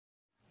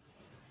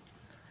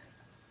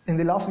In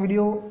the last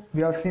video,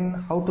 we have seen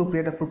how to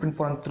create a footprint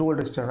for a through-hole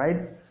resistor,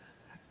 right?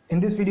 In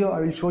this video,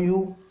 I will show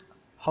you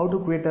how to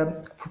create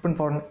a footprint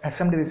for an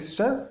SMD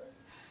resistor.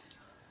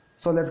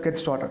 So let's get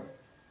started.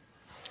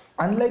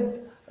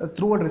 Unlike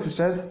through-hole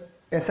resistors,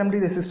 SMD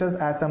resistors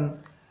has some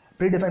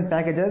predefined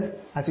packages,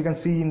 as you can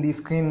see in the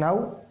screen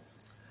now.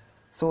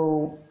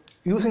 So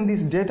using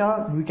this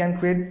data, we can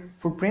create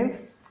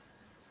footprints.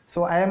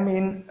 So I am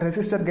in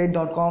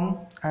resistorguide.com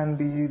and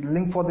the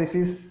link for this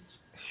is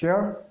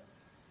here.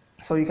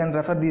 So you can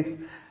refer this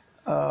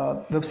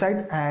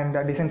website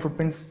and design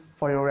footprints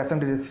for your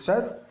SMD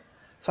resistors.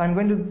 So I'm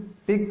going to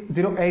pick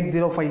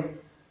 0805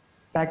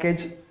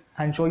 package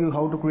and show you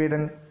how to create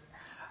a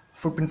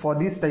footprint for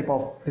this type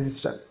of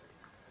resistor.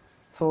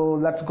 So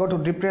let's go to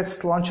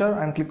Depress launcher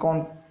and click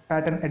on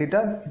pattern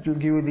editor. It will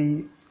give you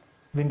the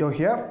window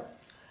here.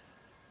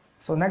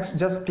 So next,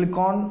 just click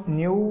on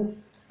new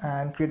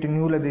and create a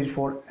new library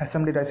for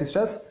SMD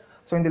resistors.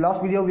 So in the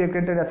last video, we have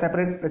created a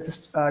separate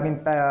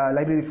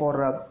library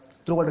for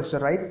through-hole resistor,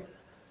 right?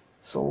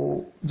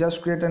 So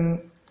just create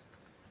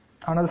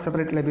another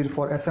separate library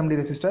for SMD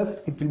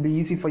resistors. It will be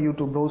easy for you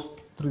to browse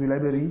through the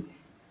library.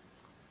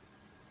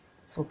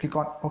 So click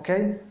on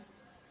OK,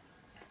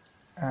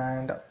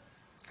 and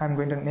I'm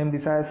going to name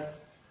this as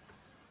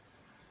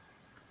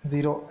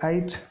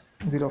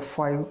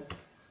 0805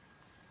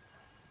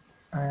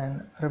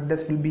 and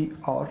ref will be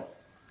R.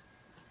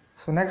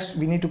 So next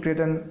we need to create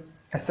an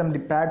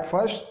SMD pad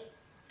first.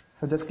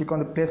 So just click on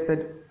the place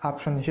pad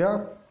option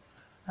here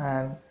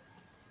and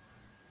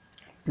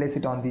place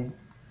it on the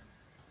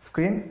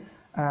screen,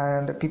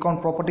 and click on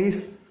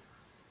properties,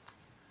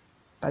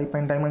 type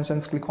and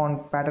dimensions, click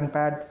on pattern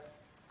pads,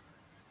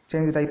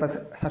 change the type as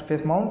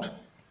surface mount,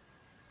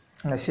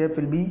 and the shape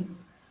will be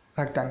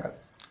rectangle,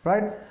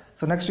 right?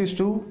 So next is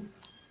to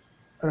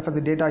refer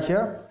the data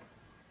here.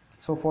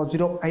 So for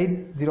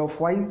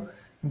 0805,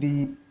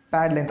 the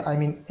pad length,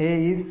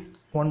 A is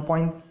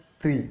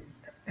 1.3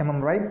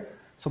 mm, right?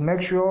 So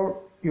make sure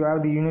you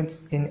have the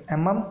units in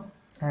mm,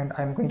 and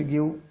I'm going to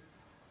give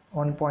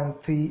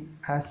 1.3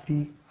 as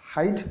the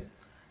height,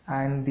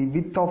 and the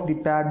width of the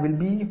pad will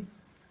be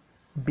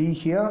B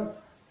here,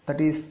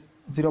 that is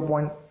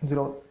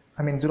 0.7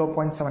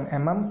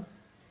 mm,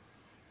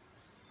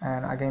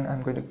 and again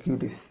I'm going to give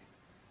this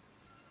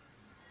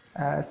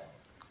as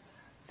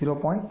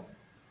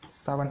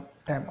 0.7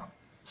 mm.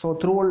 So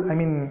through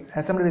SMD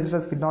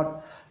resistors did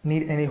not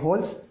need any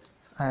holes.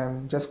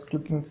 I'm just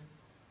clicking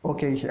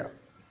OK here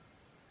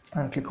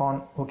and click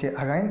on OK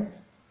again.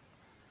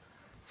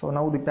 So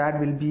now the pad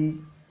will be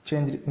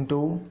changed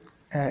into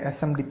a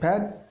SMD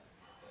pad.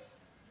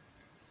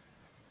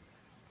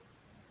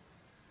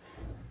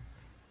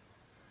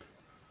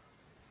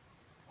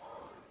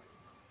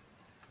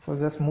 So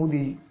just move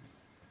the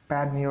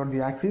pad near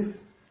the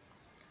axis.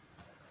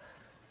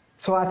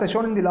 So as I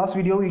shown in the last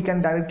video, you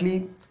can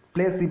directly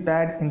place the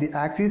pad in the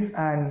axis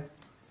and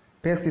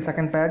paste the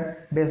second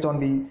pad based on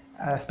the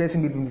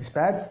spacing between these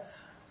pads.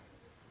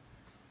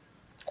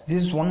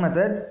 This is one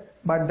method,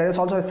 but there is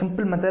also a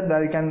simple method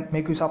that you can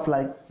make use of,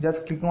 like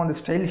just clicking on the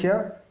style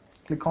here,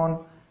 click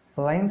on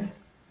lines,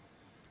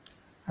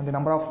 and the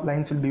number of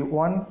lines will be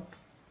 1,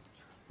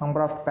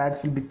 number of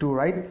pads will be 2,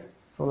 right?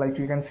 So like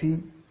you can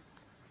see,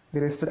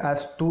 the resistor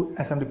has 2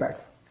 SMD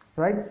pads,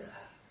 right?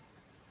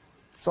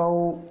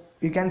 So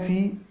you can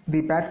see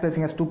the pad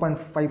spacing as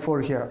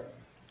 2.54 here,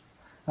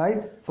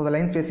 right? So the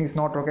line spacing is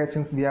not okay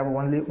since we have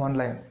only one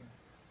line.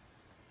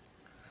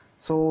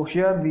 So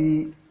here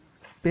the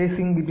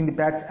spacing between the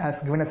pads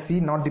as given as C,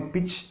 not the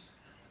pitch.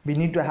 We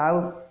need to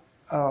have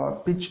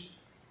pitch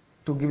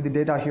to give the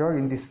data here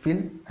in this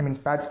field.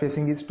 Pad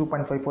spacing is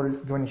 2.54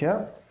 is given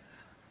here,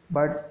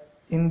 but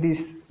in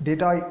this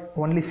data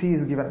only C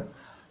is given.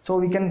 So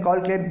we can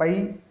calculate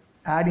by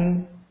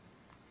adding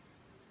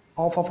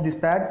half of this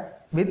pad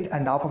width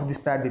and half of this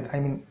pad width,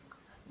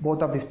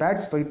 both of these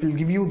pads. So it will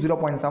give you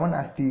 0.7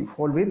 as the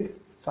whole width.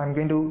 So I'm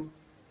going to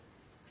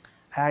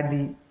add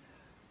the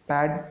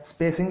pad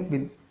spacing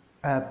with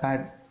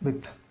pad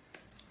width.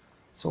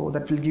 So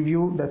that will give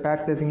you the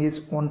pad spacing is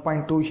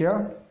 1.2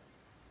 here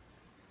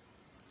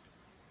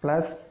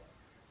plus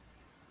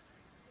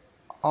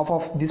half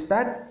of this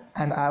pad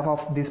and half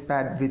of this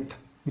pad width,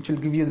 which will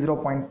give you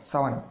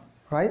 0.7,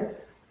 right?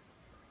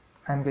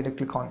 I'm going to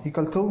click on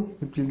equal to,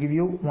 it will give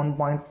you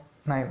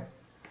 1.9.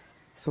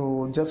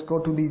 So just go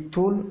to the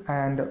tool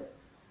and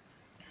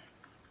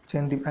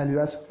change the value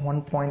as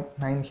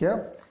 1.9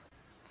 here.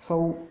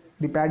 So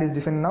the pad is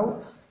designed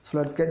now. So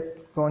let's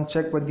go and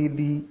check whether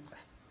the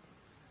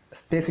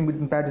spacing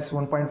between pad is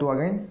 1.2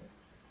 again.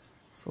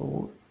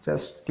 So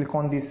just click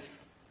on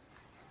this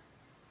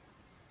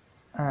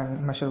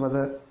and measure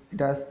whether it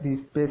has the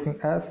spacing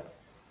as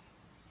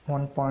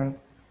 1.2.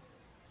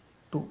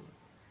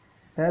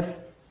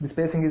 Yes, the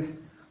spacing is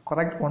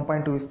correct,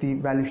 1.2 is the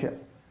value here.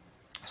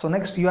 So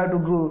next you have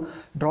to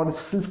draw the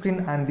sill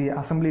screen and the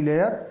assembly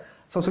layer.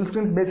 So sill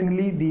screen is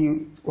basically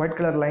the white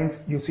color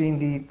lines you see in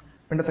the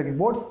printed circuit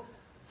boards.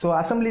 So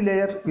assembly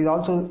layer will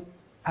also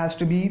has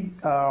to be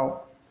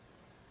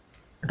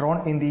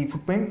drawn in the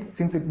footprint,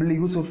 since it will be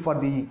useful for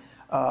the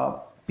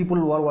people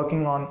who are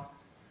working on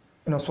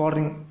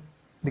soldering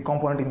the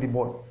component in the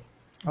board.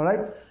 All right,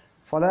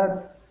 for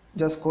that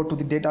just go to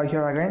the data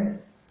here again.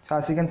 So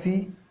as you can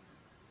see,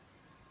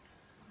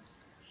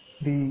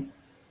 the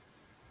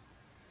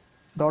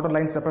dotted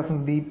lines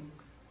represent the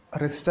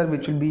resistor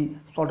which will be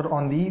soldered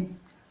on the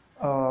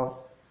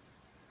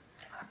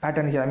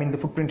pattern here, I mean the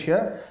footprint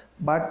here,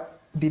 but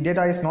the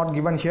data is not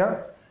given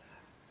here.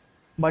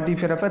 But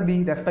if you refer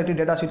the respective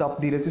data sheet of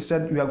the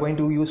resistor you are going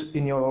to use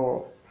in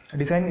your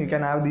design, you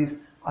can have these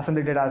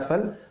assembly data as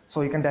well.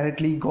 So you can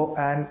directly go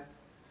and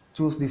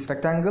choose this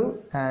rectangle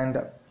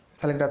and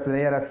select that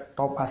layer as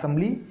top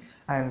assembly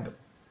and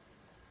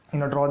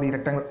draw the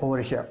rectangle over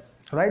here,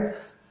 right?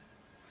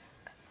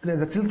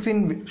 The silk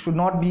screen should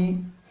not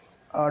be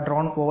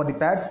drawn over the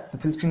pads. The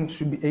silk screen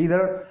should be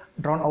either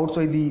drawn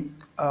outside the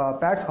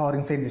pads or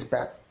inside this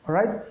pad. All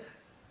right,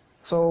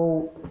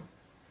 so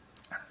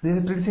this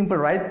is pretty simple,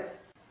 right?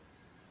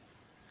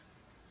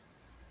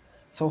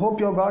 So hope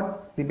you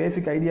got the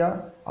basic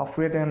idea of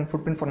creating a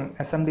footprint for an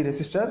SMD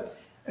resistor.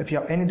 If you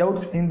have any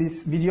doubts in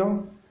this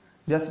video,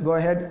 just go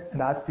ahead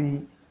and ask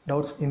the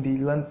doubts in the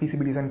Learn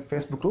PCB Design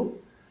Facebook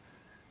group.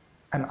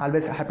 I'm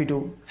always happy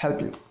to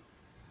help you.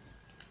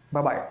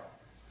 Bye bye.